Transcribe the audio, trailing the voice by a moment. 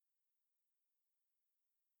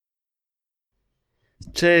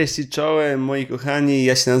Cześć i czołem, moi kochani,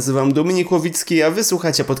 ja się nazywam Dominik Łowicki, a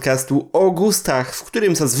wysłuchacie podcastu o gustach, w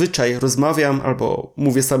którym zazwyczaj rozmawiam, albo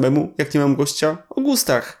mówię samemu, jak nie mam gościa, o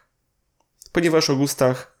gustach. Ponieważ o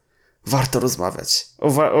gustach warto rozmawiać.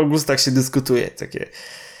 O gustach się dyskutuje, takie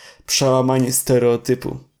przełamanie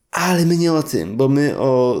stereotypu. Ale my nie o tym, bo my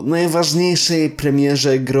o najważniejszej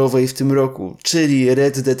premierze growej w tym roku, czyli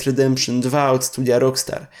Red Dead Redemption 2 od studia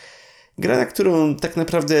Rockstar. Gra, na którą tak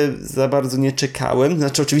naprawdę za bardzo nie czekałem.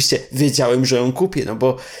 Znaczy oczywiście wiedziałem, że ją kupię, no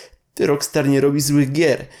bo Rockstar nie robi złych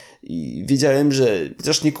gier. I wiedziałem, że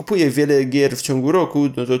chociaż nie kupuję wiele gier w ciągu roku,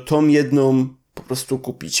 no to tą jedną po prostu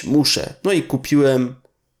kupić muszę. No i kupiłem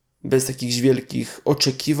bez jakichś wielkich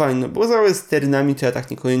oczekiwań, no bo za westernami to ja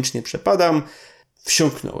tak niekoniecznie przepadam.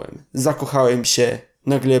 Wsiąknąłem, zakochałem się,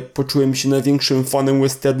 nagle poczułem się największym fanem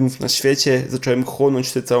westernów na świecie, zacząłem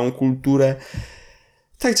chłonąć tę całą kulturę.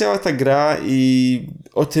 Tak działa ta gra i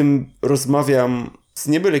o tym rozmawiam z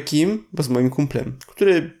nie byle kim, bo z moim kumplem,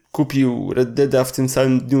 który kupił Red Deada w tym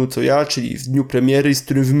samym dniu co ja, czyli w dniu premiery, z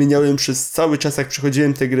którym wymieniałem przez cały czas, jak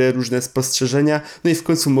przechodziłem tę grę, różne spostrzeżenia. No i w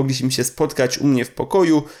końcu mogliśmy się spotkać u mnie w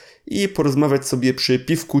pokoju i porozmawiać sobie przy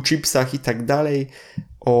piwku, chipsach i tak dalej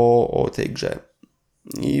o tej grze.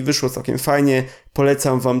 I wyszło całkiem fajnie.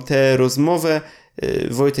 Polecam wam tę rozmowę.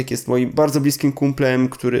 Wojtek jest moim bardzo bliskim kumplem,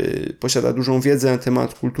 który posiada dużą wiedzę na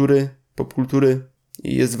temat kultury, popkultury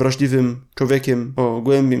i jest wrażliwym człowiekiem o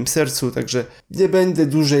głębim sercu, także nie będę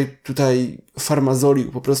dłużej tutaj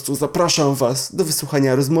farmazolił, po prostu zapraszam was do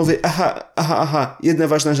wysłuchania rozmowy. Aha, jedna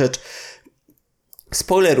ważna rzecz.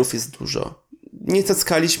 Spoilerów jest dużo. Nie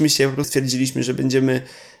cackaliśmy się, po prostu stwierdziliśmy,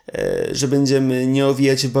 że będziemy nie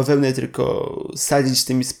owijać w bawełnę, tylko sadzić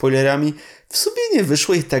tymi spoilerami. W sumie nie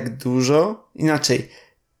wyszło ich tak dużo. Inaczej,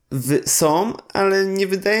 są, ale nie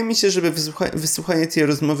wydaje mi się, żeby wysłuchanie tej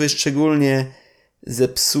rozmowy szczególnie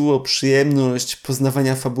zepsuło przyjemność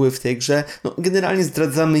poznawania fabuły w tej grze. No, generalnie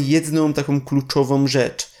zdradzamy jedną taką kluczową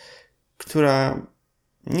rzecz, która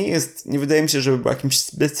nie wydaje mi się, żeby była jakimś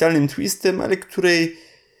specjalnym twistem, ale której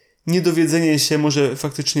niedowiedzenie się może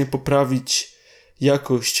faktycznie poprawić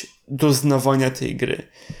jakość doznawania tej gry.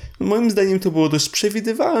 Moim zdaniem to było dość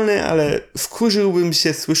przewidywalne, ale wkurzyłbym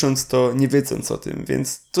się słysząc to, nie wiedząc o tym,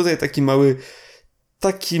 więc tutaj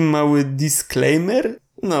taki mały disclaimer.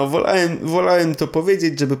 No, wolałem to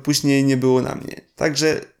powiedzieć, żeby później nie było na mnie.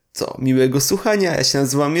 Także miłego słuchania. Ja się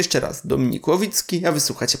nazywam jeszcze raz Dominik Łowicki, a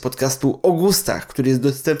wysłuchacie podcastu o gustach, który jest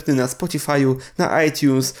dostępny na Spotify'u, na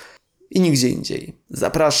iTunes i nigdzie indziej.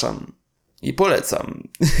 Zapraszam i polecam.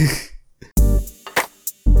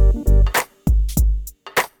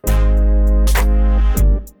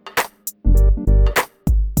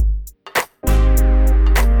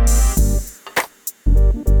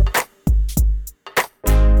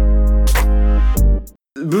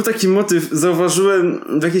 Był taki motyw, zauważyłem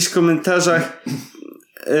w jakichś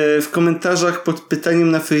komentarzach pod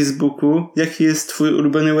pytaniem na Facebooku, jaki jest twój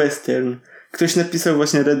ulubiony western. Ktoś napisał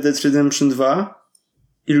właśnie Red Dead Redemption 2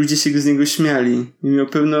 i ludzie się z niego śmiali. I miał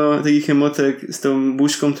pełno takich emotek z tą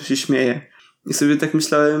buźką, to się śmieje. I sobie tak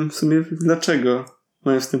myślałem w sumie, dlaczego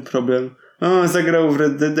mają z tym problem. Zagrał w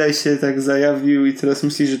Red Deada i się tak zajawił i teraz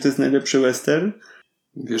myśli, że to jest najlepszy western.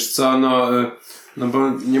 Wiesz co, no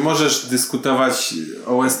bo nie możesz dyskutować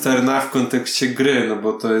o westernach w kontekście gry, no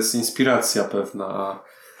bo to jest inspiracja pewna,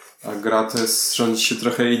 a gra to jest, rządzi się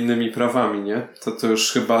trochę innymi prawami, nie? To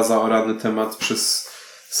już chyba zaorany temat przez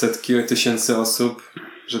setki tysięcy osób,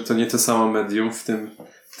 że to nie to samo medium, w tym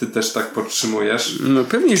ty też tak podtrzymujesz. No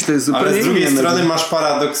pewnie, że to jest zupełnie inne. Ale z drugiej strony masz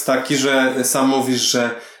paradoks taki, że sam mówisz, że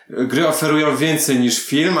gry oferują więcej niż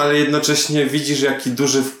film, ale jednocześnie widzisz, jaki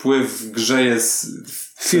duży wpływ w grze jest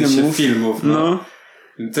filmów. No.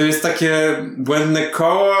 To jest takie błędne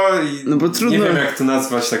koło i no bo trudno, nie wiem jak to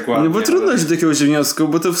nazwać tak ładnie. No bo trudno się do jakiegoś wniosku,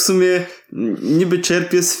 bo to w sumie niby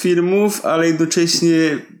czerpie z filmów, ale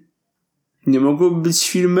jednocześnie nie mogłoby być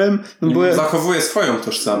filmem. No bo zachowuje swoją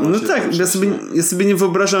tożsamość. No tak, ja sobie nie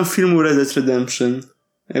wyobrażam filmu Red Dead Redemption.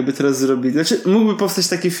 Jakby teraz zrobili. Znaczy, mógłby powstać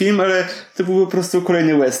taki film, ale to byłby po prostu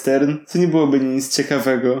kolejny western, co nie byłoby nic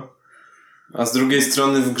ciekawego. A z drugiej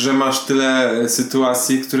strony w grze masz tyle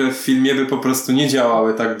sytuacji, które w filmie by po prostu nie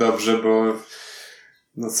działały tak dobrze, bo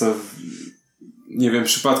nie wiem,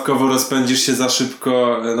 przypadkowo rozpędzisz się za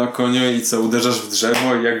szybko na koniu i uderzasz w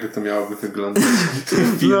drzewo i jakby to miałoby wyglądać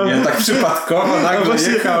w filmie. No. Tak przypadkowo nagle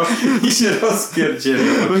jechał i się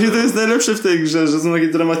rozpierdzielił. Właśnie to jest najlepsze w tej grze, że są takie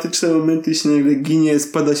dramatyczne momenty, się nagle ginie,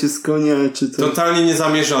 spada się z konia, czy to... Totalnie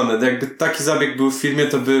niezamierzone. Jakby taki zabieg był w filmie,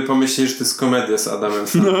 to by pomyśleli, że to jest komedia z Adamem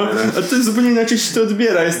Sandlerem. No, a to jest zupełnie inaczej się to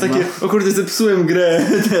odbiera. Jest takie, o kurde, zepsułem grę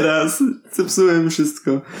teraz. Zepsułem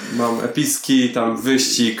wszystko. Mam epicki tam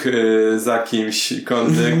wyścig za kimś jakiś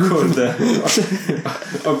konny, kurde.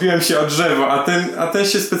 Obiłem się o drzewo, a ten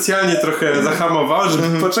się specjalnie trochę zahamował,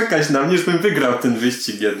 żeby poczekać na mnie, żebym wygrał ten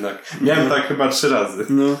wyścig jednak. Miałem tak chyba 3 razy.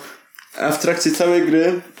 No. A w trakcie całej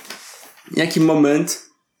gry jaki moment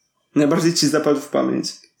najbardziej ci zapadł w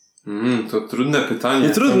pamięć? To trudne pytanie.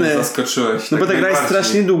 Nie trudne. To mnie zaskoczyłeś. No bo ta gra jest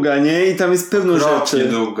strasznie długa, nie? I tam jest pełno rzeczy.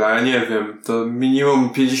 Długa, ja nie wiem. To minimum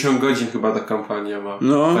 50 godzin chyba ta kampania ma.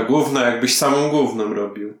 No. Ta główna, jakbyś samą główną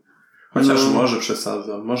robił. Chociaż może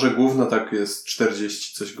przesadzam. Może główna tak jest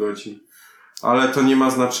 40 coś godzin. Ale to nie ma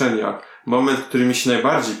znaczenia. Moment, który mi się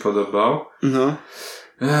najbardziej podobał. No.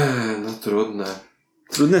 No trudne.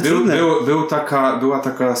 Trudne. Była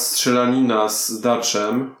taka strzelanina z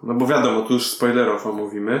Dutchem, no bo wiadomo, tu już spoilerów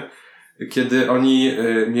omówimy, kiedy oni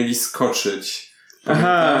mieli skoczyć.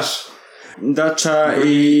 Pamiętasz? Dutcha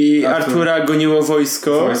i Artura goniło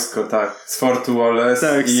wojsko. Wojsko, tak. Z Fortu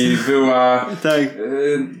Wallace. Tak. I była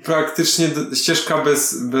praktycznie ścieżka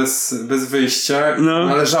bez wyjścia. No.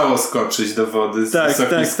 Należało skoczyć do wody z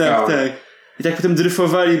wysokich skał. Tak. I tak potem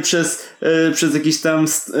dryfowali przez jakiś tam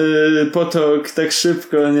potok tak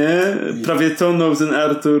szybko, nie? Prawie tonął ten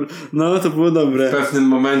Artur. No, to było dobre. W pewnym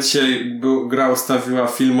momencie gra ustawiła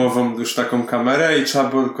filmową już taką kamerę i trzeba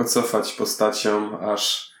było tylko cofać postacią,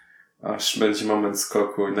 aż będzie moment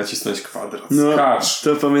skoku i nacisnąć kwadrat. No, skacz.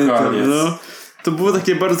 To pamiętam, koniec. No. To było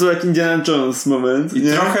takie bardzo jak Indiana Jones moment. I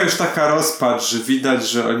trochę już taka rozpacz, że widać,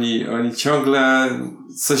 że oni ciągle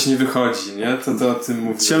coś nie wychodzi, nie? To o tym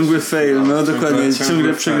mówisz. Ciągły fail, no dokładnie.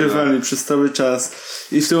 Ciągle przegrywali przez cały czas.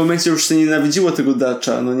 I w tym momencie już się nienawidziło tego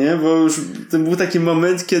Dutcha, no nie? Bo już to był taki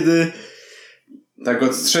moment, kiedy... Tak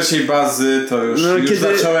od 3. bazy to już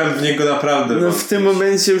zacząłem w niego naprawdę wątpić. W tym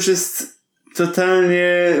momencie już jest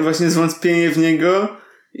totalnie właśnie zwątpienie w niego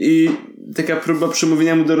i taka próba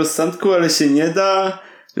przemówienia mu do rozsądku, ale się nie da.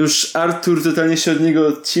 Już Artur totalnie się od niego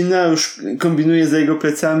odcina, już kombinuje za jego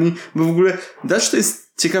plecami, bo w ogóle Dutch to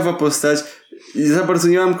jest ciekawa postać. Za bardzo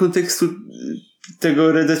nie mam kontekstu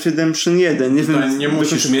tego Red Dead Redemption 1. Nie wiem, nie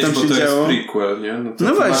musisz mieć, bo to jest prequel, nie? No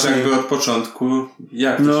to masz jakby od początku,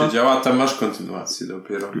 jak to się działa, tam masz kontynuację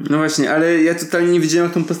dopiero. No właśnie, ale ja totalnie nie wiedziałem,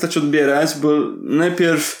 jak tą postać odbierać, bo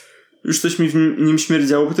najpierw już coś mi w nim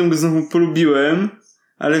śmierdziało, potem go znowu polubiłem,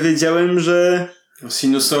 ale wiedziałem, że...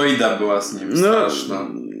 Sinusoida była z nim straszna.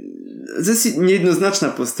 To jest niejednoznaczna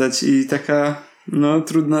postać i taka,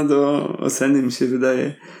 trudna do oceny, mi się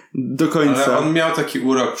wydaje. Do końca. Ale on miał taki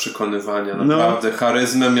urok przekonywania, naprawdę.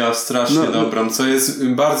 Charyzmę miał strasznie dobrą, co jest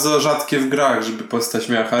bardzo rzadkie w grach, żeby postać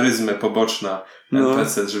miała charyzmę poboczna.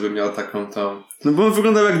 NPC, żeby miał taką tą... No bo on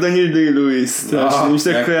wyglądał jak Daniel Day-Lewis strasznie, mi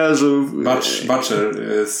się tak kojarzył.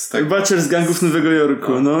 Butcher z Gangów Nowego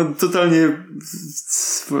Jorku, totalnie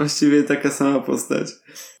właściwie taka sama postać.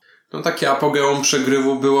 Takie apogeum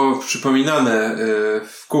przegrywu było przypominane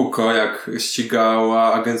w kółko, jak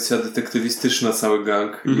ścigała agencja detektywistyczna cały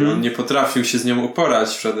gang i on nie potrafił się z nią uporać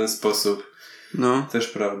w żaden sposób. Też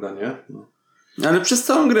prawda, nie? Ale przez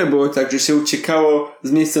całą grę było tak, że się uciekało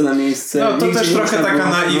z miejsca na miejsce. To też trochę taka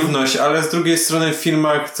naiwność, ale z drugiej strony w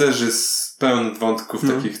filmach też jest pełen wątków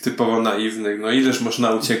takich typowo naiwnych. Ileż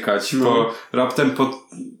można uciekać raptem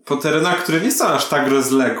po terenach, które nie są aż tak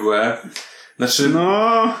rozległe. Znaczy...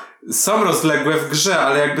 Są rozległe w grze,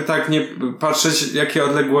 ale jakby tak nie patrzeć, jakie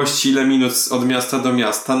odległości, ile minut od miasta do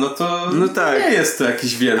miasta, to nie jest to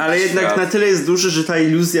jakiś wielki ale jednak świat. Na tyle jest duży, że ta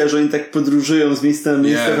iluzja, że oni tak podróżują z miejsca na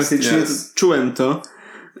miejsce, faktycznie to czułem to.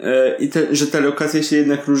 Że te lokacje się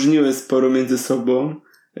jednak różniły sporo między sobą,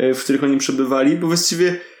 w których oni przebywali, bo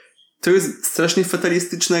właściwie to jest strasznie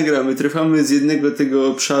fatalistyczna gra. My trafamy z jednego tego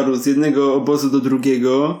obszaru, z jednego obozu do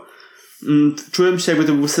drugiego. Czułem się, jakby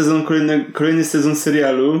to był kolejny sezon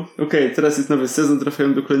serialu. Teraz jest nowy sezon,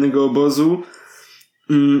 trafiają do kolejnego obozu.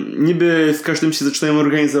 Niby w każdym się zaczynają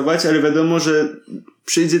organizować, ale wiadomo, że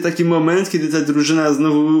przyjdzie taki moment, kiedy ta drużyna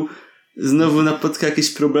znowu napotka jakieś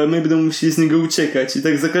problemy i będą musieli z niego uciekać. I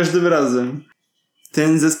tak za każdym razem.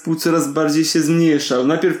 Ten zespół coraz bardziej się zmniejszał.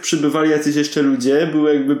 Najpierw przybywali jacyś jeszcze ludzie, był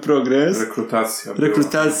jakby progres.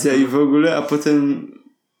 Rekrutacja i w ogóle, a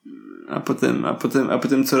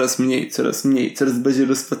potem coraz mniej, coraz bardziej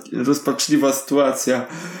rozpaczliwa sytuacja.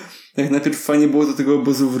 Jak najpierw fajnie było do tego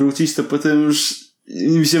obozu wrócić, to potem już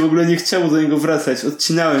mi się w ogóle nie chciało do niego wracać.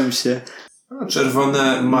 Odcinałem się.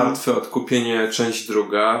 Czerwone, martwe odkupienie, część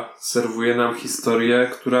 2 serwuje nam historię,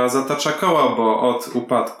 która zatacza koła, bo od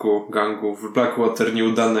upadku gangu w Blackwater,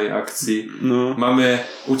 nieudanej akcji, mamy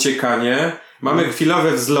uciekanie, mamy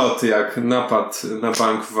chwilowe wzloty, jak napad na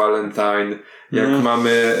bank w Valentine, jak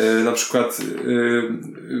mamy na przykład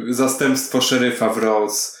zastępstwo szeryfa w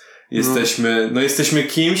Rose. Jesteśmy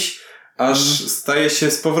kimś, aż staje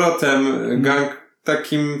się z powrotem gang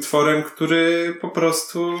takim tworem, który po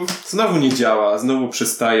prostu znowu nie działa, znowu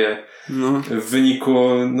przestaje w wyniku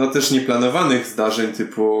też nieplanowanych zdarzeń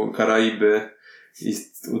typu Karaiby i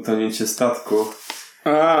utonięcie statku.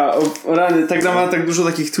 O rany, ta gra ma tak dużo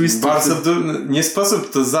takich twistów. Bardzo nie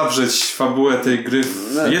sposób to zawrzeć fabułę tej gry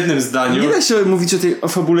w jednym zdaniu. Nie da się mówić o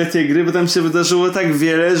fabule tej gry, bo tam się wydarzyło tak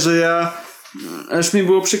wiele, że aż mi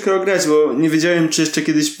było przykro grać, bo nie wiedziałem, czy jeszcze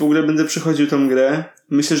kiedyś w ogóle będę przechodził tą grę.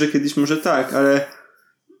 Myślę, że kiedyś może tak, ale...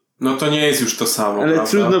 No to nie jest już to samo, ale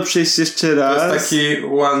prawda? Trudno przejść jeszcze raz. To jest taki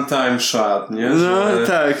one time shot, nie? No,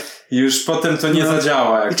 tak. Już potem to nie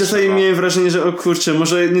zadziała. I czasami miałem wrażenie, że o kurczę,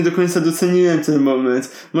 może nie do końca doceniłem ten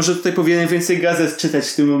moment. Może tutaj powinienem więcej gazet czytać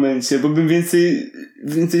w tym momencie, bo bym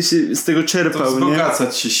więcej się z tego czerpał, to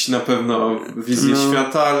wzbogacać się na pewno wizję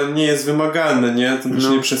świata, ale nie jest wymagalne, nie? To już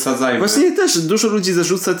nie przesadzajmy. Właśnie też dużo ludzi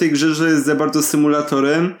zarzuca tej grze, że jest za bardzo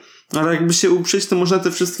symulatorem, ale jakby się uprzeć, to można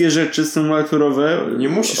te wszystkie rzeczy symulatorowe nie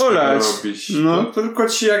musisz olać. tego robić. No, tylko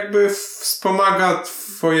ci jakby wspomaga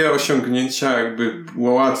twoje osiągnięcia, jakby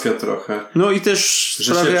ułatwia trochę. No i też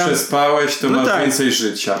że się przespałeś, to masz tak. Więcej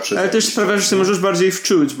życia. Ale też sprawia, że się możesz bardziej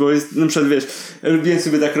wczuć, bo jest, na przykład wiesz, lubiłem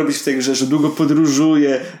sobie tak robić w tej grze, że długo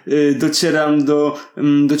podróżuję,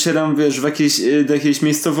 docieram wiesz, do jakiejś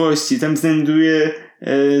miejscowości, tam znajduję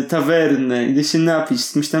tawernę, idę się napić,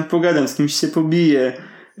 z kimś tam pogadam, z kimś się pobiję,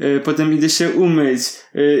 potem idę się umyć,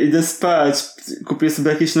 idę spać, kupię sobie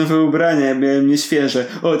jakieś nowe ubrania, miałem nieświeże.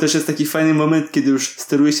 Też jest taki fajny moment, kiedy już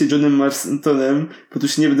steruję się Johnem Marstonem, bo tu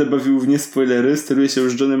się nie będę bawił w niespoilery, steruję się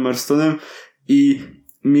już Johnem Marstonem i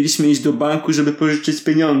mieliśmy iść do banku, żeby pożyczyć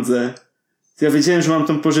pieniądze. Ja wiedziałem, że mam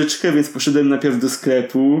tą pożyczkę, więc poszedłem najpierw do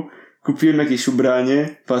sklepu, kupiłem jakieś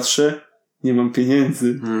ubranie, patrzę, nie mam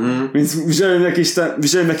pieniędzy. Więc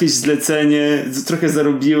wziąłem jakieś zlecenie, trochę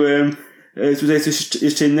zarobiłem, tutaj coś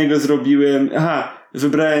jeszcze innego zrobiłem.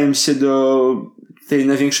 Wybrałem się do tej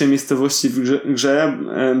największej miejscowości w grze,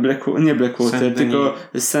 nie Blackwater, tylko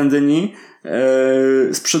Saint-Denis.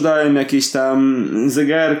 Sprzedałem jakieś tam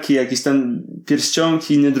zegarki, jakieś tam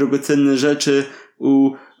pierścionki, inne drogocenne rzeczy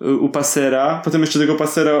u pasera. Potem jeszcze tego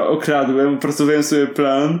pasera okradłem, opracowałem sobie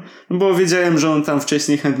plan, bo wiedziałem, że on tam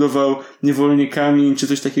wcześniej handlował niewolnikami, czy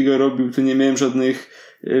coś takiego robił, to nie miałem żadnych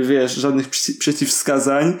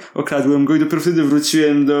przeciwwskazań. Okradłem go i dopiero wtedy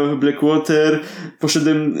wróciłem do Blackwater,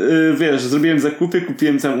 poszedłem, zrobiłem zakupy,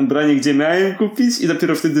 kupiłem tam ubranie, gdzie miałem kupić i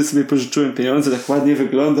dopiero wtedy sobie pożyczyłem pieniądze, tak ładnie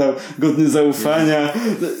wyglądał, godny zaufania.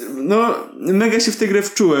 Mega się w tę grę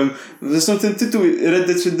wczułem. Zresztą ten tytuł Red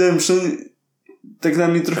Dead Redemption tak na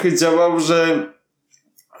mnie trochę działał, że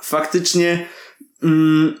faktycznie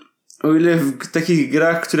o ile w takich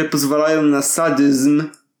grach, które pozwalają na sadyzm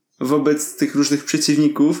wobec tych różnych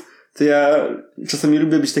przeciwników, to ja czasami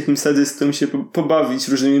lubię być takim sadystą, się pobawić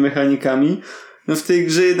różnymi mechanikami. W tej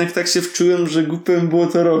grze jednak tak się wczułem, że głupem było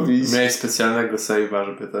to robić. Miałeś specjalnego save'a,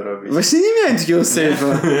 żeby to robić. Właśnie nie miałem takiego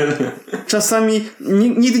save'a. Czasami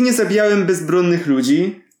nigdy nie zabijałem bezbronnych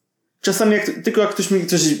ludzi. Czasami tylko jak ktoś mi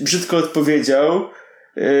coś brzydko odpowiedział,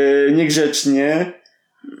 niegrzecznie,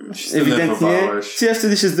 ewidentnie, to ja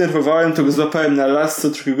wtedy się zdenerwowałem, to go złapałem na lasso,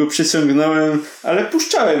 trochę go przeciągnąłem, ale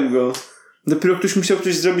puszczałem go. Dopiero ktoś musiał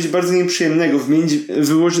coś zrobić bardzo nieprzyjemnego,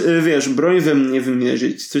 broń we mnie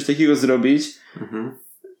wymierzyć, coś takiego zrobić.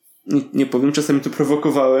 Nie powiem, czasami to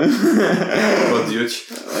prowokowałem.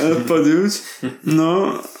 Podjąć.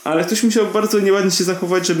 Ale ktoś musiał bardzo nieładnie się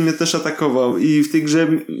zachować, żeby mnie też atakował. I w tej grze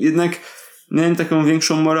jednak miałem taką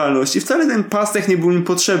większą moralność. I wcale ten pasek nie był mi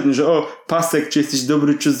potrzebny, że pasek, czy jesteś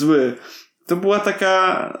dobry, czy zły. To była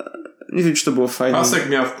taka... Nie wiem, czy to było fajne. Pasek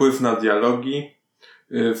miał wpływ na dialogi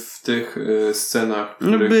w tych scenach.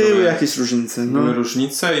 Były jakieś różnice. Były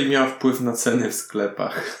różnice i miał wpływ na ceny w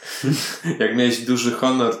sklepach. Jak miałeś duży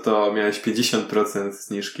honor, to miałeś 50%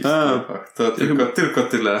 zniżki w sklepach. To tylko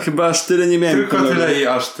tyle. Chyba aż tyle nie miałem. Tylko honoru. Tyle i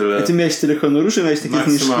aż tyle. A ty miałeś tyle honoru, że miałeś takie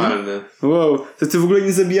zniżki? Maksymalny. Wow, to ty w ogóle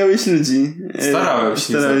nie zabijałeś ludzi. Starałem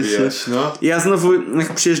się nie zabijać, Ja znowu,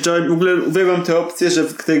 jak przyjeżdżałem, w ogóle uwielbiam tę opcję, że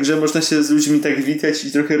w tej grze można się z ludźmi tak witać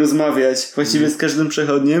i trochę rozmawiać. Właściwie z każdym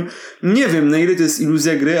przechodniem. Nie wiem, na ile to jest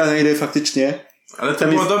iluzja gry, a na ile faktycznie. Ale to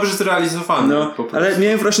było dobrze zrealizowane. Ale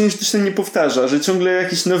miałem wrażenie, że to się nie powtarza, że ciągle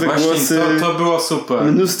jakieś nowe głosy. To było super.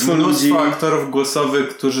 Mnóstwo ludzi. Aktorów głosowych,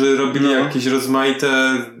 którzy robili jakieś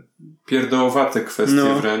rozmaite pierdołowate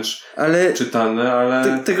kwestie wręcz czytane,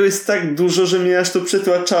 ale... Tego jest tak dużo, że mnie aż to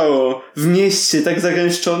przetłaczało. W mieście tak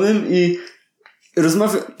zagęszczonym i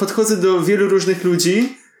podchodzę do wielu różnych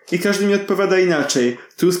ludzi i każdy mi odpowiada inaczej.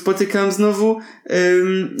 Tu spotykam znowu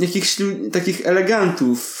jakichś takich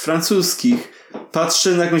elegantów francuskich.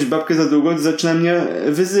 patrzę na jakąś babkę za długo, to zaczyna mnie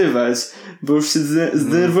wyzywać, bo już się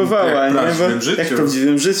zdenerwowała, jak nie? życiu. Jak w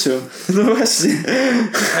prawdziwym życiu. No właśnie.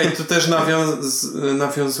 Ej, tu też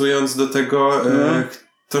nawiązując do tego,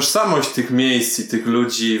 tożsamość tych miejsc i tych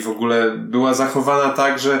ludzi w ogóle była zachowana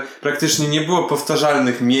tak, że praktycznie nie było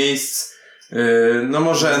powtarzalnych miejsc. No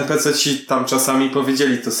może NPC-ci tam czasami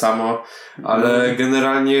powiedzieli to samo, ale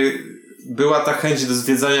generalnie była ta chęć do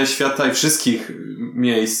zwiedzania świata i wszystkich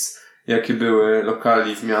miejsc, jakie były,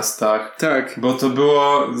 lokali w miastach. Tak. Bo to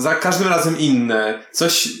było za każdym razem inne.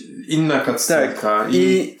 Inna cutscenka.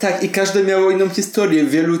 Tak. I każde miało inną historię. W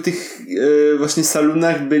wielu tych właśnie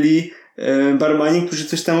salonach byli barmani, którzy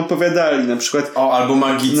coś tam opowiadali. Na przykład... albo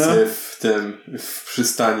magicy w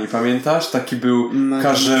przystani. Pamiętasz? Taki był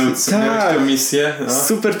karzełc. Tak. Miałeś tę misję? No.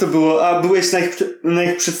 Super to było. A byłeś na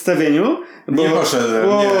ich przedstawieniu? Nie poszedłem,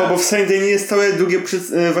 nie. Bo w Sunday nie jest całe długie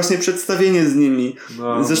właśnie przedstawienie z nimi.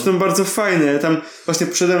 No. Zresztą bardzo fajne. Tam właśnie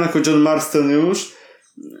poszedłem jako John Marston już.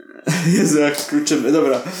 Jezu, jak kluczymy.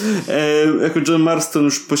 Dobra. Jako John Marston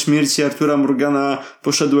już po śmierci Artura Morgana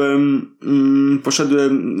poszedłem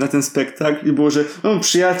na ten spektakl i było, że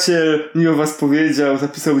przyjaciel mi o was powiedział,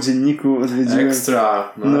 zapisał w dzienniku, odwiedziłem.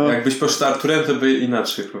 Ekstra. No. Jakbyś poszedł Arturem, to by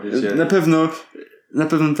inaczej powiedzieli. Na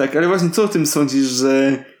pewno tak. Ale właśnie co o tym sądzisz,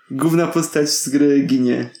 że główna postać z gry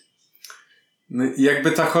ginie? No,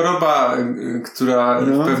 jakby ta choroba, która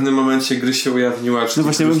w pewnym momencie gry się ujawniła, czyli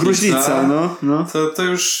właśnie gruźlica, to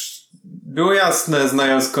już było jasne,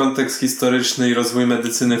 znając kontekst historyczny i rozwój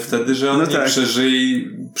medycyny wtedy, że on nie przeżyje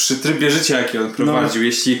przy trybie życia, jaki on prowadził.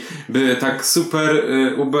 Jeśli by tak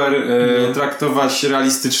traktować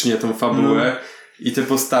realistycznie tą fabułę i te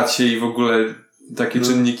postacie i w ogóle takie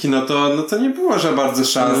czynniki, no to nie było za bardzo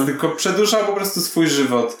szans, tylko przedłużał po prostu swój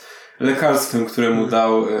żywot lekarstwem, które mu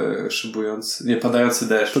dał padający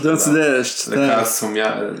deszcz. Padający deszcz, lekarstwo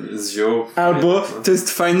z ziół. Albo to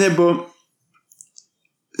jest fajne, bo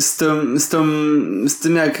z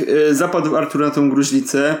tym jak zapadł Artur na tą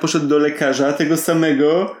gruźlicę, poszedł do lekarza, tego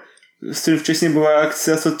samego, z którym wcześniej była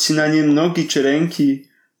akcja z odcinaniem nogi czy ręki.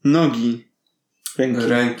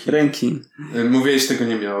 Ręki. Mówiłeś, tego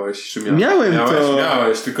nie miałeś. Czy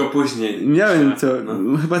Miałeś, tylko później. Miałem to.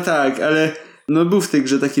 Chyba tak, ale był w tej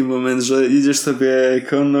grze taki moment, że jedziesz sobie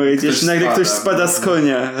konno, jedziesz i nagle ktoś spada z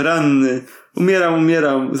konia, ranny.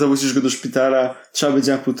 Umieram, zawozisz go do szpitala, trzeba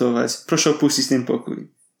będzie amputować. Proszę opuścić ten pokój.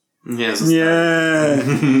 Nie,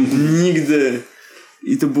 nigdy.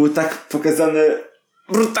 I to było tak pokazane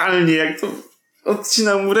brutalnie, jak to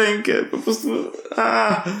odcinał mu rękę, po prostu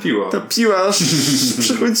ta piła aż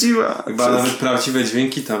przechodziła. Chyba nawet prawdziwe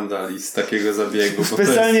dźwięki tam dali z takiego zabiegu,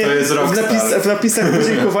 specjalnie bo to jest Rockstar. w napisach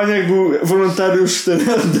podziękowaniach był wolontariusz, który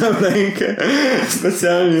oddał rękę.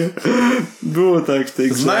 Specjalnie. Było tak w tej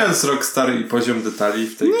grze. Znając Rockstar i poziom detali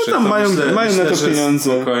w tej grze, tam mają myślę, na to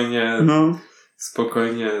pieniądze.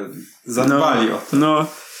 Spokojnie zadbali o to.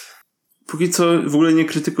 Póki co w ogóle nie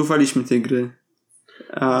krytykowaliśmy tej gry.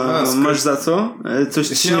 Masz za co? Coś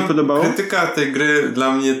ci się nie podobało? Krytyka tej gry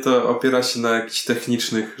dla mnie to opiera się na jakichś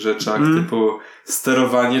technicznych rzeczach, typu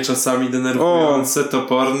sterowanie czasami denerwujące,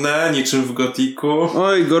 toporne, niczym w Gotiku.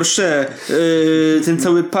 Oj, gorsze. Ten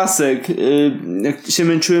cały pasek. Jak się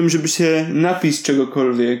męczyłem, żeby się napić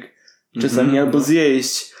czegokolwiek. Czasami albo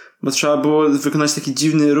zjeść. Bo trzeba było wykonać taki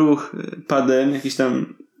dziwny ruch padem, jakiś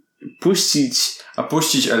tam puścić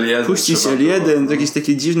L1. Puścić L1, jakieś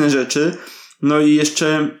takie dziwne rzeczy. No i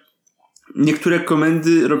jeszcze niektóre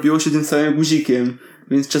komendy robiło się tym samym guzikiem,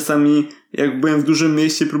 więc czasami jak byłem w dużym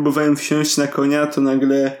mieście, próbowałem wsiąść na konia, to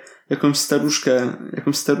nagle jakąś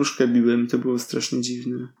staruszkę biłem. To było strasznie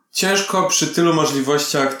dziwne. Ciężko przy tylu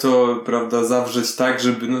możliwościach to, prawda, zawrzeć tak,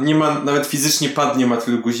 żeby nie ma, nawet fizycznie pad nie ma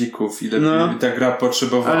tylu guzików, ile by ta gra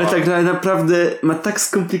potrzebowała. Ale ta gra naprawdę ma tak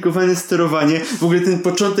skomplikowane sterowanie. W ogóle ten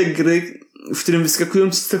początek gry, w którym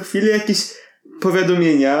wyskakują ci co chwilę jakieś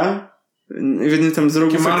powiadomienia, w jednym tam z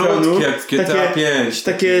rogu ekranu, jak w GTA 5.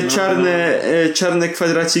 Takie czarne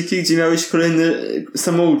kwadraciki, gdzie miałeś kolejne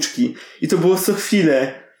samouczki. I to było co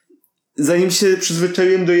chwilę. Zanim się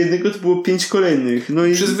przyzwyczaiłem do jednego, to było 5 kolejnych.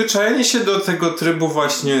 Przyzwyczajenie się do tego trybu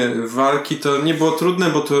właśnie walki to nie było trudne,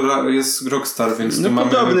 bo to jest Rockstar, więc tu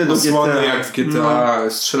mamy osłony jak w GTA.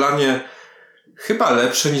 Strzelanie chyba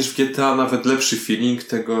lepsze niż w GTA, nawet lepszy feeling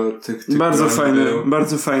tych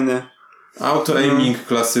bardzo fajne. Auto-aiming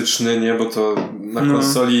klasyczny, nie? Bo to na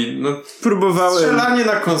konsoli... Próbowałem. Strzelanie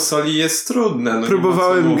na konsoli jest trudne.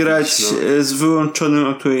 Próbowałem grać z wyłączonym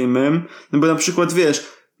auto-aimem. Bo na przykład wiesz,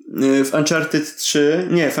 w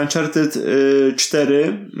Uncharted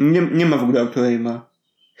 4 nie ma w ogóle auto-aima.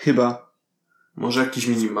 Chyba. Może jakiś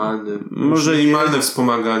minimalny. Minimalne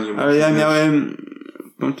wspomaganie. Ale ja miałem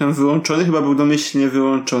tam wyłączony, chyba był domyślnie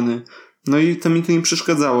wyłączony. No i to mi to nie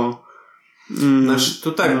przeszkadzało. Znaczy,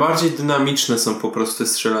 tutaj bardziej dynamiczne są po prostu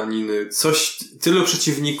strzelaniny. Tylu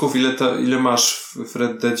przeciwników, ile masz w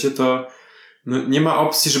Red Deadzie, to nie ma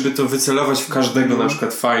opcji, żeby to wycelować w każdego na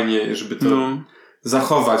przykład fajnie, żeby to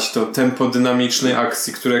zachować to tempo dynamicznej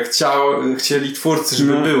akcji, które chcieli twórcy,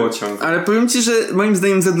 żeby było ciągle. Ale powiem ci, że moim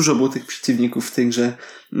zdaniem za dużo było tych przeciwników w tej grze.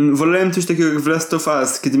 Wolałem coś takiego jak w Last of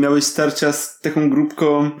Us, kiedy miałeś starcia z taką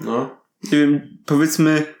grupką, nie wiem,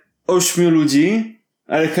 powiedzmy 8 ludzi,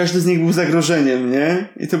 ale każdy z nich był zagrożeniem, nie?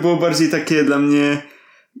 I to było bardziej takie dla mnie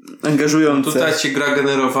angażujące. No tutaj ci gra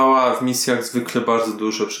generowała w misjach zwykle bardzo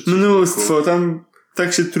dużo przeciwników. Mnóstwo, tam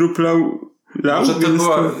tak się truplał. Może to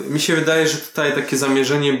było, mi się wydaje, że tutaj takie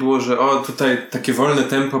zamierzenie było, że tutaj takie wolne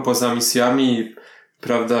tempo poza misjami,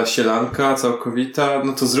 prawda, sielanka całkowita,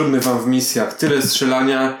 no to zróbmy wam w misjach tyle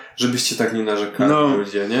strzelania, żebyście tak nie narzekali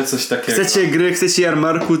ludzie, nie? Coś takiego. Chcecie gry, chcecie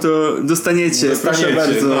jarmarku, to dostaniecie proszę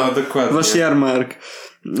bardzo. No, dokładnie. Wasz jarmark.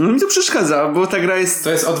 No mi to przeszkadza, bo ta gra jest...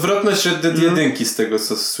 To jest odwrotność Red Dead 1 z tego,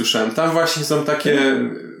 co słyszałem. Tam właśnie są takie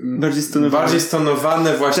bardziej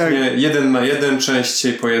stonowane właśnie tak. 1 na 1,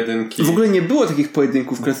 częściej pojedynki. W ogóle nie było takich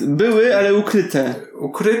pojedynków. Były, ale ukryte.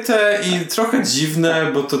 Ukryte i trochę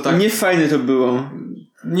dziwne, bo to tak... Nie fajne to było.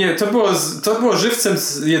 Nie, to było żywcem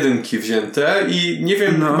z 1 wzięte i nie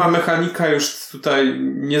wiem, chyba mechanika już tutaj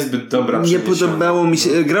niezbyt dobra nie podobało mi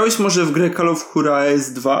się. Grałeś może w grę Call of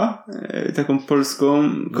Juarez 2? Taką polską,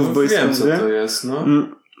 kowbojską wiem, grę. co to jest,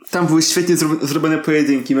 Tam były świetnie zrobione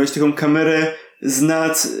pojedynki. Miałeś taką kamerę z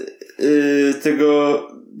nad tego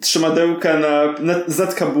trzymadełka z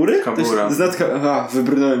nad kabury? Kabura.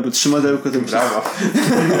 Wybrnąłem, bo trzymadełko to... Brawo.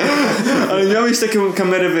 Ale miałeś taką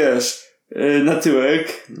kamerę, wiesz... na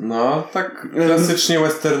tyłek. No, tak klasycznie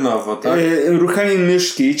westernowo, tak? Ruchami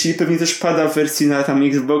myszki, czyli pewnie też pada w wersji na tam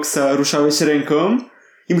Xboxa, ruszałeś ręką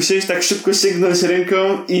i musiałeś tak szybko sięgnąć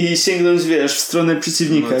ręką i sięgnąć, wiesz, w stronę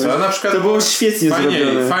przeciwnika. No to, na przykład to było świetnie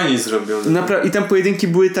zrobione. Fajnie zrobione. I tam pojedynki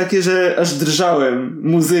były takie, że aż drżałem.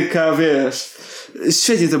 Muzyka, wiesz...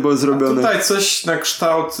 Świetnie to było zrobione. A tutaj coś na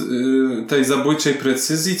kształt tej zabójczej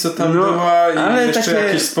precyzji, co tam była i ale jeszcze takie...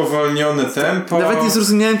 jakieś spowolnione tempo. Nawet nie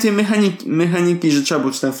zrozumiałem tej mechaniki, że trzeba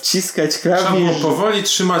było czy tam wciskać klawisz. Trzeba było powoli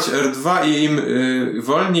trzymać R2 i im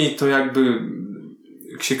wolniej to jakby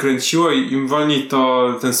się kręciło i im wolniej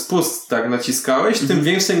to ten spust tak naciskałeś, tym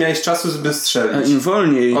więcej miałeś czasu, żeby strzelić. A im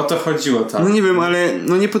wolniej. O to chodziło tam. No nie wiem, ale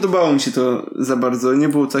nie podobało mi się to za bardzo. Nie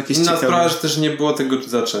było to jakieś ciekawe. Inna sprawa, że też nie było tego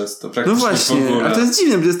za często. Praktycznie no właśnie, w ogóle. a to jest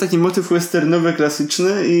dziwne, bo to jest taki motyw westernowy,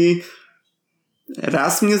 klasyczny i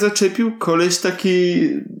raz mnie zaczepił koleś taki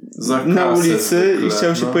na ulicy zwykle, i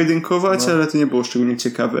chciał się pojedynkować, ale to nie było szczególnie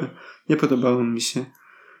ciekawe. Nie podobało mi się.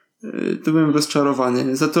 To byłem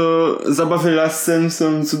rozczarowany. Za to zabawy lassem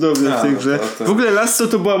są cudowne w tej grze. W ogóle lasso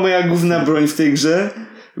to była moja główna broń w tej grze.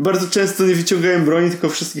 Bardzo często nie wyciągałem broni, tylko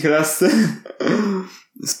wszystkich lassem.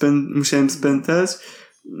 Musiałem spętać.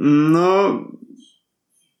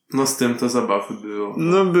 No z tym to zabawy było.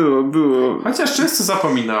 No było. Chociaż często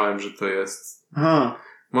zapominałem, że to jest. Aha.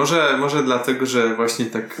 Może dlatego, że właśnie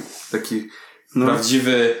taki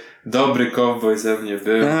prawdziwy dobry cowboy ze mnie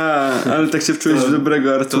był. Ale tak się wczułeś w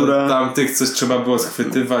dobrego Artura. To tamtych coś trzeba było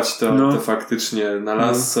schwytywać, to faktycznie na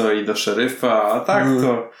lasso i do szeryfa, a tak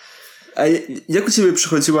to... A jak u ciebie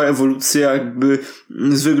przychodziła ewolucja jakby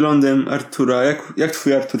z wyglądem Artura? Jak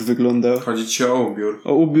twój Artur wyglądał? Chodzi ci o ubiór.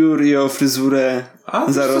 O ubiór i o fryzurę.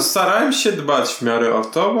 To starałem się dbać w miarę o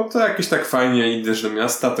to, bo to jakoś tak fajnie idziesz do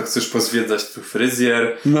miasta, to chcesz pozwiedzać tu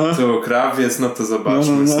fryzjer, tu krawiec, to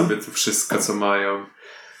zobaczmy sobie tu wszystko, co mają.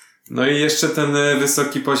 No i jeszcze ten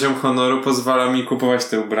wysoki poziom honoru pozwala mi kupować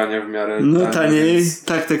te ubrania w miarę taniej. Więc,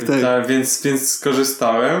 tak. Więc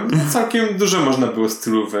skorzystałem. Całkiem dużo można było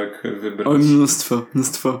stylówek wybrać. Oj,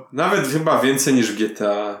 mnóstwo. Nawet chyba więcej niż w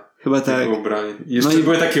GTA. Chyba tak. Ubrań. Jeszcze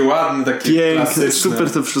były takie ładne, takie piękne, klasyczne.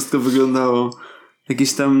 super to wszystko wyglądało.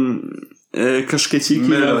 Jakieś tam kaszkieciki,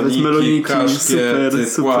 meloniki, kaszkiety,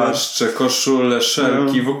 super. płaszcze, koszule,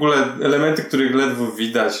 szelki, w ogóle elementy, których ledwo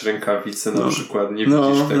widać, rękawice na przykład, nie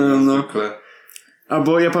widzisz tego zwykle.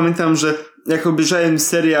 Albo ja pamiętam, że jak obejrzałem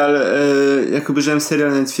serial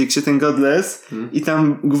na Netflixie, ten Godless, i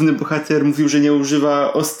tam główny bohater mówił, że nie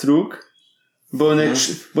używa ostróg, bo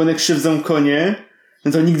one krzywdzą konie.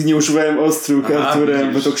 No to nigdy nie używałem ostróg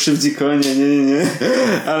Arturem, bo to krzywdzi konie, nie.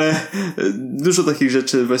 Ale dużo takich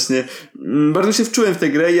rzeczy właśnie. Bardzo się wczułem w tę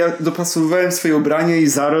grę i ja dopasowywałem swoje ubranie i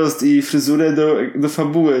zarost i fryzurę do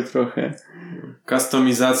fabuły trochę.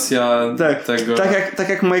 Kustomizacja tego. Tak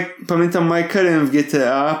jak pamiętam Michaelem w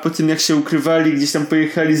GTA, po tym jak się ukrywali, gdzieś tam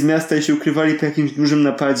pojechali z miasta i się ukrywali po jakimś dużym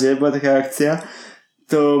napadzie, była taka akcja.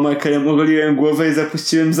 to makiem ogoliłem głowę i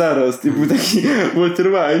zapuściłem zarost. I był taki Walter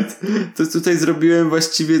White. To tutaj zrobiłem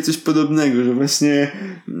właściwie coś podobnego, że właśnie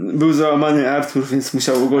był załamany Artur, więc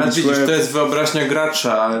musiał ogolić widzisz, łeb. to jest wyobraźnia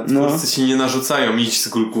gracza, a twórcy ci nie narzucają iść z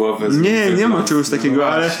gól głowę. Nie ma czegoś takiego,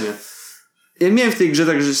 ale ja miałem w tej grze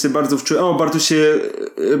tak, że się bardzo wczułem.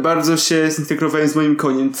 Bardzo się zintegrowałem z moim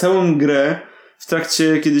koniem. Całą grę w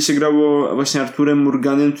trakcie, kiedy się grało właśnie Arturem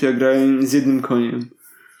Morganem, to ja grałem z jednym koniem.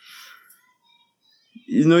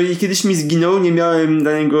 No i kiedyś mi zginął, nie miałem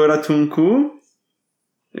dla niego ratunku.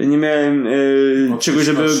 Nie miałem czegoś,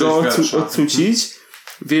 żeby go odcucić.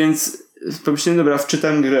 Więc pomyślałem, dobra,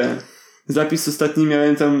 wczytam grę. Zapis ostatni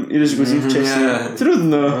miałem tam ileś godzin wcześniej.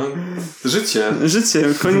 Trudno. No, życie.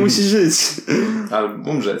 Koń musi żyć.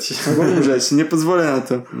 Albo umrzeć. Nie pozwolę na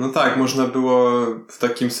to. No tak, można było w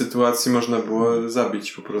takim sytuacji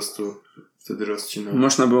zabić po prostu. Wtedy rozcinał.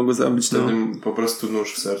 Można było go zabić, Wtedy po prostu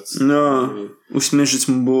nóż w sercu. Uśmierzyć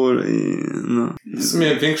mu ból i W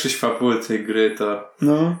sumie większość fabuły tej gry to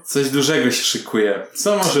coś dużego się szykuje.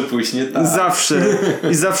 Co może pójść nie tak? Zawsze.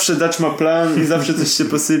 I zawsze Dutch ma plan i zawsze coś się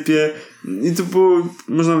posypie. I to było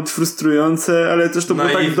można być frustrujące, ale też to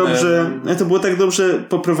było tak dobrze,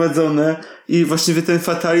 poprowadzone i właściwie ten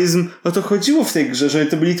fatalizm, o to chodziło w tej grze, że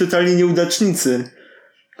to byli totalni nieudacznicy,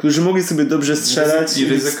 którzy mogli sobie dobrze strzelać i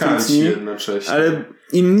ryzykanci jednocześnie. Ale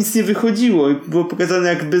im nic nie wychodziło. Było pokazane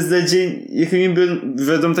jak beznadziej, jak im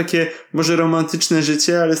wiadomo takie może romantyczne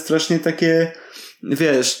życie, ale strasznie takie,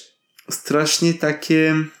 strasznie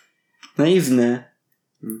takie naiwne.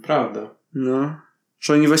 Prawda.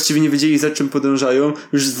 Że oni właściwie nie wiedzieli za czym podążają,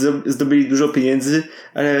 już zdobyli dużo pieniędzy,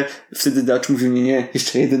 ale wtedy Dutch mówił, nie,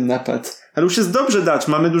 jeszcze jeden napad. Ale już jest dobrze, Dutch,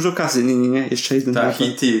 mamy dużo kasy, nie, jeszcze jeden napad.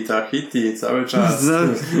 Tahiti, cały czas.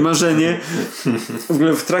 Marzenie. W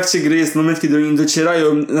ogóle w trakcie gry jest moment, kiedy oni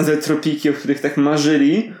docierają na te tropiki, o których tak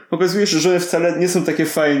marzyli. Okazuje się, że one wcale nie są takie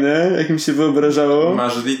fajne, jak im się wyobrażało.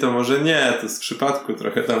 Marzyli to może nie, to z przypadku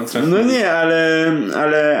trochę tam trafili. No nie,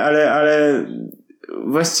 ale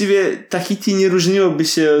właściwie Tahiti nie różniłoby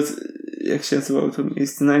się od, jak się nazywało to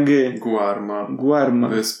miejsce na G? Guarma.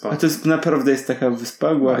 Wyspa. A to jest naprawdę jest taka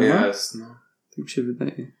wyspa, Guarma? Jest, Tak mi się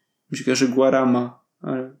wydaje. Mi się kojarzy Guarama,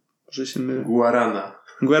 ale może się mylę.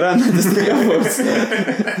 Guarana to jest taki owoc.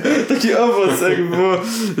 Taki owoc, jakby było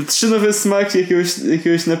 3 nowe smaki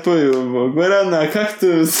jakiegoś napoju, bo guarana,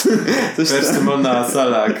 kaktus. Persymona,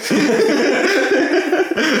 salak.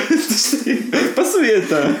 Pasuje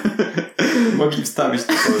to. Mogli wstawić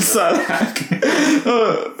to. Salak.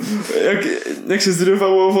 Jak się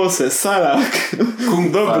zrywało owoce. Salak.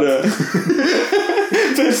 Dobre.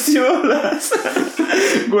 Persiola.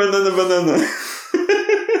 Banana.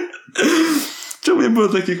 Czemu nie było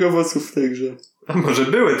takich owoców w tej grze? A może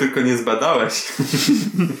były, tylko nie zbadałeś.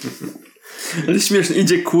 Ale śmiesznie,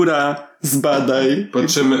 idzie kura, zbadaj. Po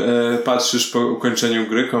czym patrzysz po ukończeniu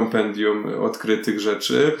gry, kompendium odkrytych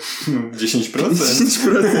rzeczy 10%.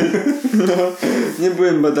 10%. Nie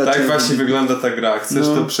byłem badaczem. Tak właśnie wygląda ta gra. Chcesz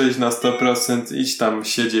to przejść na 100%, idź tam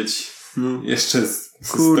siedzieć jeszcze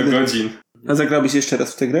 100 godzin. A zagrałbyś jeszcze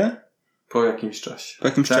raz w tę grę? Po jakimś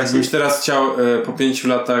czasie. czasie. Jakbyś teraz chciał po 5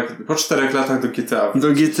 latach, po 4 latach do GTA.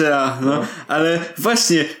 Do GTA, Ale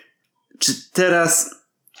właśnie, czy teraz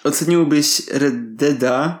oceniłbyś Red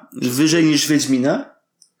Deada wyżej niż Wiedźmina?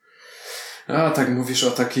 A, tak mówisz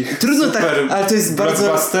o takich trudno super tak, ale to jest bardzo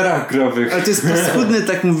blockbusterach growych. Ale to jest paskudne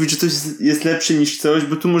tak mówić, że coś jest lepsze niż coś,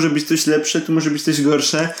 bo tu może być coś lepsze, tu może być coś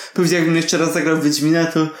gorsze. Powiedz, jakbym jeszcze raz zagrał w Wiedźmina,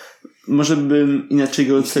 to może bym inaczej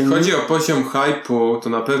go ocenił. Jeśli chodzi o poziom hype'u, to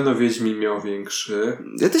na pewno Wiedźmin miał większy.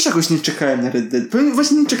 Ja też jakoś nie czekałem na Red Dead.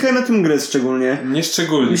 Właśnie nie czekałem na tę grę szczególnie. Nie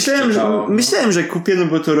szczególnie myślałem, że kupię,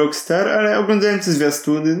 bo to Rockstar, ale oglądałem te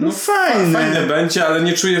zwiastuny. Fajne. Fajne będzie, ale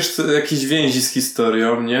nie czujesz jakiejś więzi z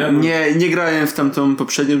historią, nie? Nie grałem w tamtą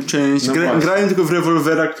poprzednią część. Grałem tylko w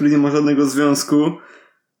Rewolwera, który nie ma żadnego związku.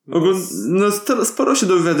 Sporo się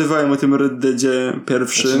dowiadywałem o tym Red Deadzie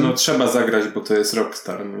pierwszym. Znaczy, trzeba zagrać, bo to jest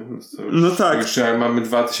Rockstar. Tak. Już jak mamy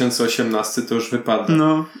 2018, to już wypada.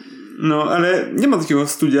 Ale nie ma takiego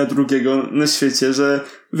studia drugiego na świecie, że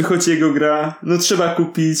wychodzi jego gra, trzeba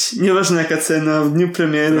kupić, nieważne jaka cena, w dniu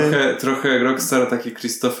premiery. Trochę Rockstar taki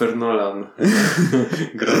Christopher Nolan.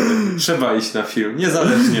 Trzeba iść na film,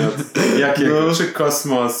 niezależnie od jakiego, czy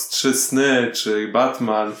Kosmos, czy Sny, czy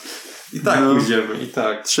Batman. I tak pójdziemy, i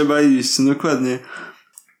tak. Trzeba iść, dokładnie.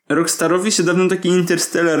 Rockstarowi się dawno taki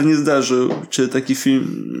Interstellar nie zdarzył. Czy taki film,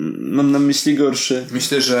 mam na myśli gorszy.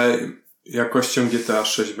 Myślę, że jakością GTA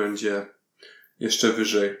 6 będzie jeszcze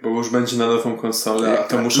wyżej, bo już będzie na nową konsolę, a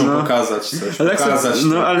to muszą pokazać coś.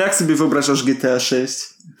 Ale jak sobie wyobrażasz GTA 6?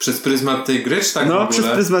 Przez pryzmat tej gry, czy tak w ogóle? Przez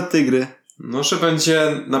pryzmat tej gry. No, że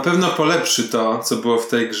będzie na pewno polepszy to, co było w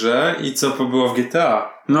tej grze i co było w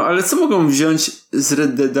GTA. No, ale co mogą wziąć z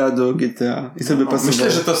Red Deada do GTA i sobie pasowało?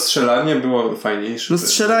 Myślę, że to strzelanie było fajniejsze. No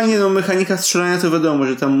strzelanie, no mechanika strzelania to wiadomo,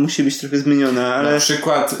 że tam musi być trochę zmieniona, ale... Na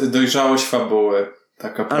przykład dojrzałość fabuły.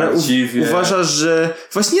 Taka prawdziwie... Uważasz, że...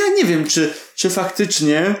 Właśnie ja nie wiem, czy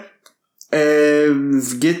faktycznie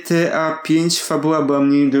w GTA 5 fabuła była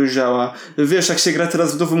mniej dojrzała. Wiesz, jak się gra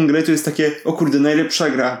teraz w nową grę, to jest takie, o kurde, najlepsza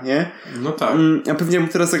gra, nie? No tak. A pewnie bym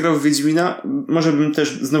teraz zagrał w Wiedźmina, może bym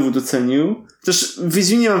też znowu docenił. Też w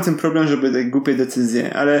Wiedźminie mam ten problem, żeby tak głupie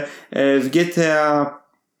decyzje, ale w GTA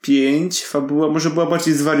 5 fabuła może była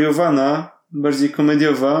bardziej zwariowana, bardziej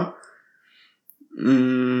komediowa.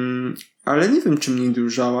 Ale nie wiem, czy mniej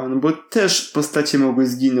dojrzała, no bo też postacie mogły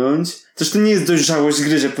zginąć. Też to nie jest dojrzałość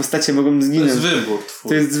gry, że postacie mogą zginąć. To jest wybór twój.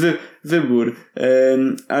 To jest wybór.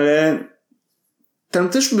 Ale tam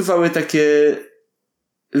też bywały takie,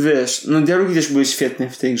 wiesz, no dialogi też były świetne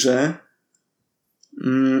w tej grze.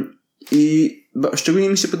 I szczególnie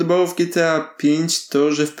mi się podobało w GTA 5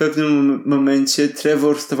 to, że w pewnym momencie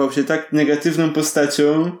Trevor stawał się tak negatywną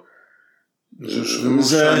postacią, że już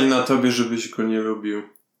wymuszali na tobie, żebyś go nie lubił.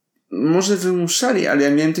 Może wymuszali, ale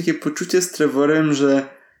ja miałem takie poczucie z Trevorem, że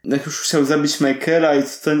jak już chciał zabić Michaela i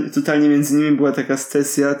totalnie między nimi była taka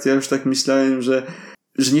stesja, to ja już tak myślałem, że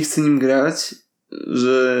nie chcę nim grać,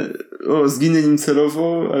 że zginę nim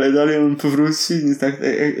celowo, ale dalej on powróci, nie tak,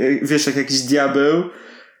 wiesz, jak jakiś diabeł.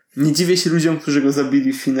 Nie dziwię się ludziom, którzy go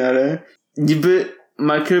zabili w finale. Niby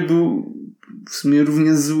Michael był w sumie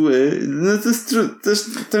równie zły. No to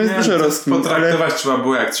jest tam jest dużo rozkmin. Potraktować trzeba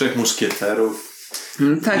było jak trzech muszkieterów.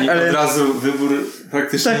 Tak, i ale od razu wybór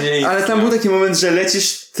praktycznie tak, nie istniał. ale tam był taki moment, że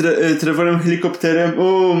lecisz Trevorem helikopterem,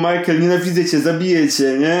 Michael, nienawidzę cię, zabiję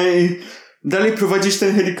cię, nie? I dalej prowadzisz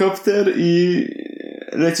ten helikopter i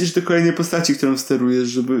lecisz do kolejnej postaci, którą sterujesz,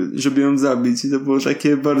 żeby ją zabić. I to było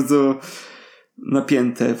takie bardzo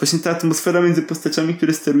napięte. Właśnie ta atmosfera między postaciami,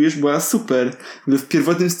 które sterujesz, była super. W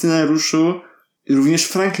pierwotnym scenariuszu również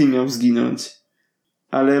Franklin miał zginąć.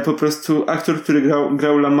 Ale po prostu aktor, który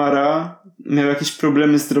grał Lamara, miał jakieś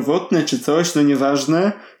problemy zdrowotne czy coś, no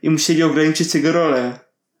nieważne, i musieli ograniczyć jego rolę.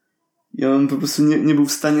 I on po prostu nie był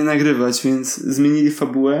w stanie nagrywać, więc zmienili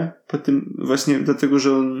fabułę po tym właśnie dlatego,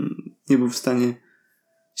 że on nie był w stanie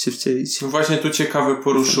się wcielić. No właśnie tu ciekawy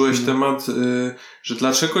poruszyłeś temat, że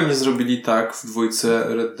dlaczego nie zrobili tak w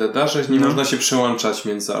dwójce Red Deada, że nie można się przełączać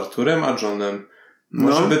między Arturem a Johnem.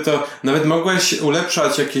 Może by to... Nawet mogłeś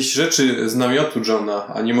ulepszać jakieś rzeczy z namiotu Johna,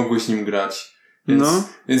 a nie mogłeś nim grać.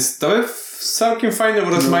 Więc to jest całkiem fajne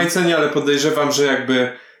urozmaicenie, ale podejrzewam, że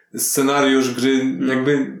jakby scenariusz gry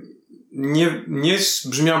jakby nie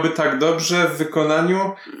brzmiałby tak dobrze w wykonaniu,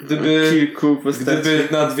 gdyby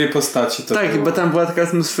na dwie postaci to tak, było. bo tam była taka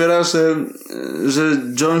atmosfera, że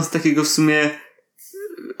John z takiego w sumie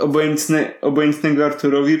obojętnego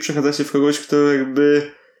Arturowi przechadza się w kogoś, kto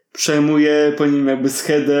jakby przejmuje po nim jakby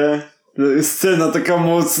schedę. Scena taka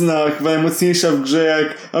mocna, chyba najmocniejsza w grze,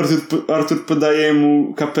 jak Artur podaje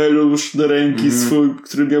mu kapelusz do ręki swój,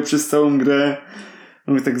 który miał przez całą grę.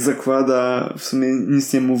 On go tak zakłada, w sumie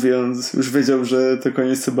nic nie mówiąc. Już wiedział, że to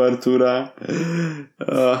koniec chyba Artura.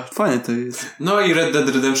 Fajne to jest. No i Red Dead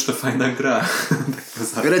Redemption to fajna gra.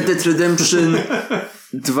 Red Dead Redemption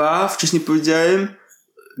 2, wcześniej powiedziałem.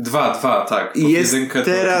 2, tak. I jest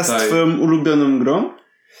teraz twoją ulubioną grą?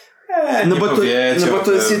 No bo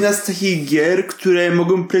to jest jedna z takich gier, które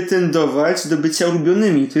mogą pretendować do bycia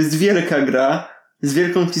ulubionymi. To jest wielka gra, z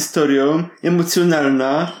wielką historią,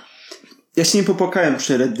 emocjonalna. Ja się nie popłakałem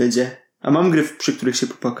przy Red Deadzie, a mam gry, przy których się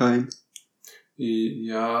popłakałem. I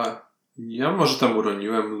ja może tam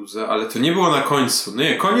uroniłem łzę, ale to nie było na końcu.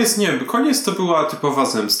 Nie, koniec to była typowa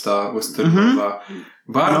zemsta westernowa.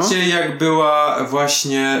 Bardziej jak była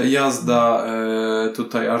właśnie jazda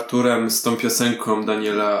tutaj Arturem z tą piosenką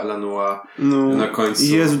Daniela Lanois na końcu.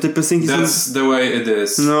 Jezu, te piosenki That's the way it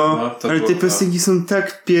is. Ale te piosenki są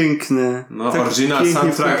tak piękne. Tak original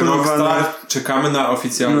soundtrack Rockstar. Czekamy na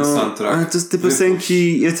oficjalny soundtrack. Ale te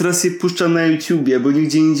piosenki, ja teraz je puszczam na YouTubie, bo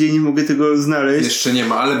nigdzie indziej nie mogę tego znaleźć. Jeszcze nie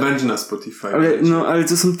ma, ale będzie na Spotify. Ale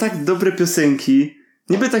to są tak dobre piosenki.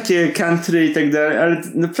 Niby takie country i tak dalej, ale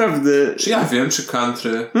naprawdę... Czy ja wiem, czy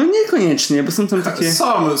country? No niekoniecznie, bo są tam takie... Są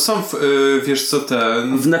wiesz co,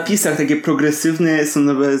 w napisach takie progresywne są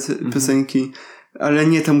nawet piosenki, ale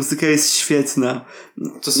nie, ta muzyka jest świetna.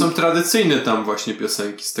 To są tradycyjne tam właśnie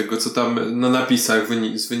piosenki, z tego co tam na napisach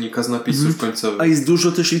wynika z napisów końcowych. A jest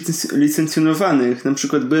dużo też licencjonowanych. Na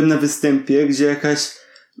przykład byłem na występie, gdzie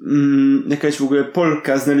jakaś w ogóle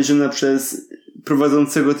Polka znaleziona przez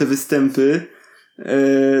prowadzącego te występy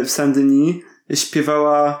w Saint-Denis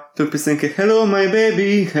śpiewała tą piosenkę Hello my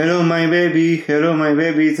baby, hello my baby, hello my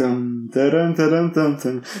baby, tam, taram, taram, tam,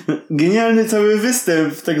 tam. Genialny cały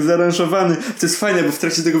występ, tak zaaranżowany. To jest fajne, bo w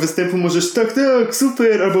trakcie tego występu możesz tak,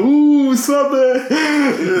 super, albo słabe.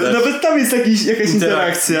 Nawet tam jest jakaś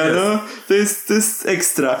interakcja, no. To jest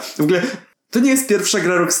ekstra. W ogóle to nie jest pierwsza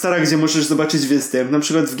gra Rockstara, gdzie możesz zobaczyć występ. Na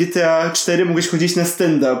przykład w GTA 4 mogłeś chodzić na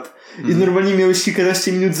stand-up. I normalnie miałeś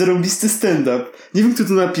kilkanaście minut zarąbisty stand-up. Nie wiem, kto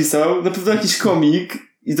to napisał. Na pewno jakiś komik.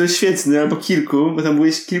 I to świetny, albo kilku, bo tam było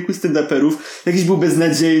kilku stand-uperów. Jakiś był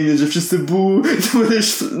beznadziejny, że wszyscy to był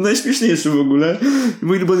najśmieszniejszy w ogóle.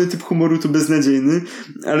 Mój ulubiony typ humoru to beznadziejny.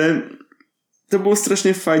 Ale to było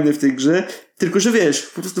strasznie fajne w tej grze. Tylko, że wiesz,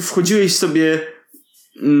 po prostu wchodziłeś sobie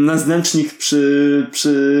na znacznik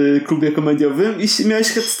przy klubie komediowym i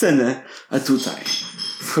miałeś cutscenę. A tutaj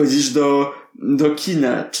wchodzisz do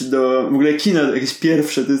kina, czy w ogóle kina jakieś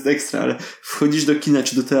pierwsze, to jest ekstra, ale wchodzisz do kina,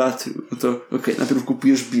 czy do teatru, no to okej, najpierw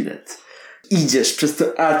kupujesz bilet. Idziesz przez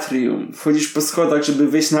to atrium, wchodzisz po schodach, żeby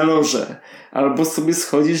wejść na lożę, albo sobie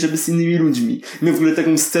schodzisz, żeby z innymi ludźmi. Miałem w ogóle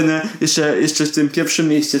taką scenę jeszcze w tym pierwszym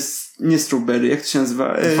mieście, nie Strawberry, jak to się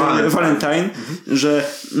nazywa? Valentine,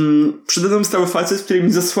 że przede mną stał facet, który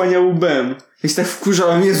mi zasłaniał łbem. Ja się tak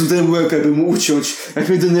wkurzałem, Jezu, ten łeb jakby mu uciąć, jak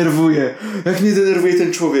mnie denerwuje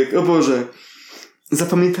ten człowiek, o Boże.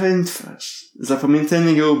 Zapamiętałem twarz, zapamiętałem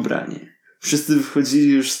jego ubranie. Wszyscy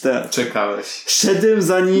wychodzili już z teatru. Czekałeś. Szedłem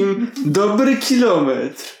za nim dobry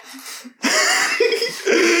kilometr.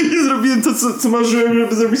 I zrobiłem to, co marzyłem,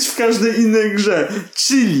 żeby zrobić w każdej innej grze.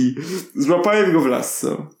 Czyli złapałem go w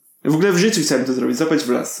lasso. W ogóle w życiu chciałem to zrobić, złapać w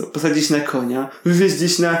lasso, posadzić na konia, wywieźć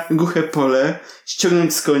gdzieś na głuche pole,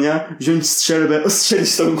 ściągnąć z konia, wziąć strzelbę,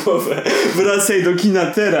 ostrzelić tą głowę. Wracaj do kina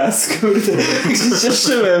teraz, kurde. Jak się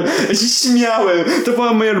cieszyłem, ja się śmiałem.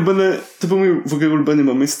 To był mój w ogóle ulubiony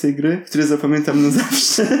moment z tej gry, który zapamiętam na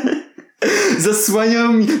zawsze.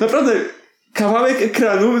 Zasłaniał mi, naprawdę, kawałek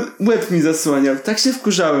ekranu, łeb mi zasłaniał. Tak się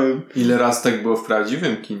wkurzałem. Ile razy tak było w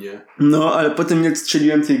prawdziwym kinie? No, ale potem nie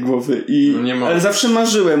odstrzeliłem tej głowy i... No nie mogę. Ale zawsze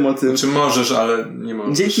marzyłem o tym. Znaczy możesz, ale nie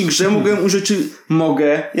możesz. Dzięki grze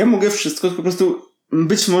ja mogę wszystko, tylko po prostu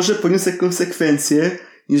być może poniosę konsekwencje,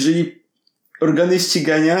 jeżeli organy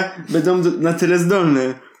ścigania będą na tyle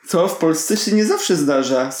zdolne. To w Polsce się nie zawsze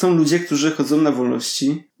zdarza. Są ludzie, którzy chodzą na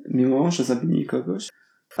wolności, mimo że zabili kogoś.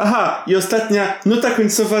 Aha, i ostatnia nota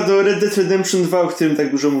końcowa do Red Dead Redemption 2, o którym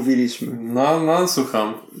tak dużo mówiliśmy. No,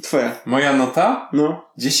 słucham. Twoja. Moja nota? No.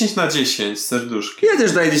 10/10, serduszki. Ja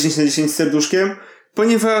też daję 10/10 serduszkiem,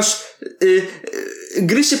 ponieważ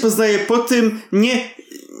gry się poznaje po tym,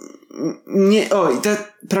 ta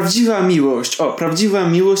prawdziwa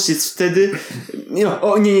miłość jest wtedy,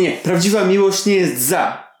 prawdziwa miłość nie jest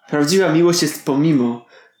za, prawdziwa miłość jest pomimo.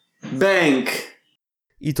 Bang!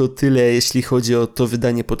 I to tyle, jeśli chodzi o to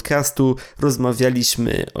wydanie podcastu.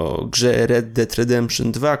 Rozmawialiśmy o grze Red Dead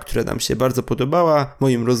Redemption 2, która nam się bardzo podobała.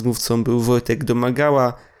 Moim rozmówcą był Wojtek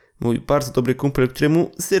Domagała, mój bardzo dobry kumpel,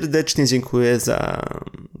 któremu serdecznie dziękuję za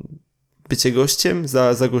bycie gościem,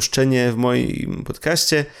 za zagoszczenie w moim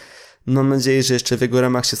podcaście. Mam nadzieję, że jeszcze w jego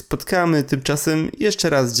ramach się spotkamy. Tymczasem jeszcze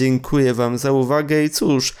raz dziękuję Wam za uwagę i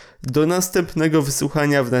cóż, do następnego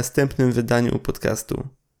wysłuchania w następnym wydaniu podcastu.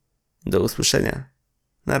 Do usłyszenia.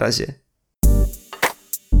 Na razie.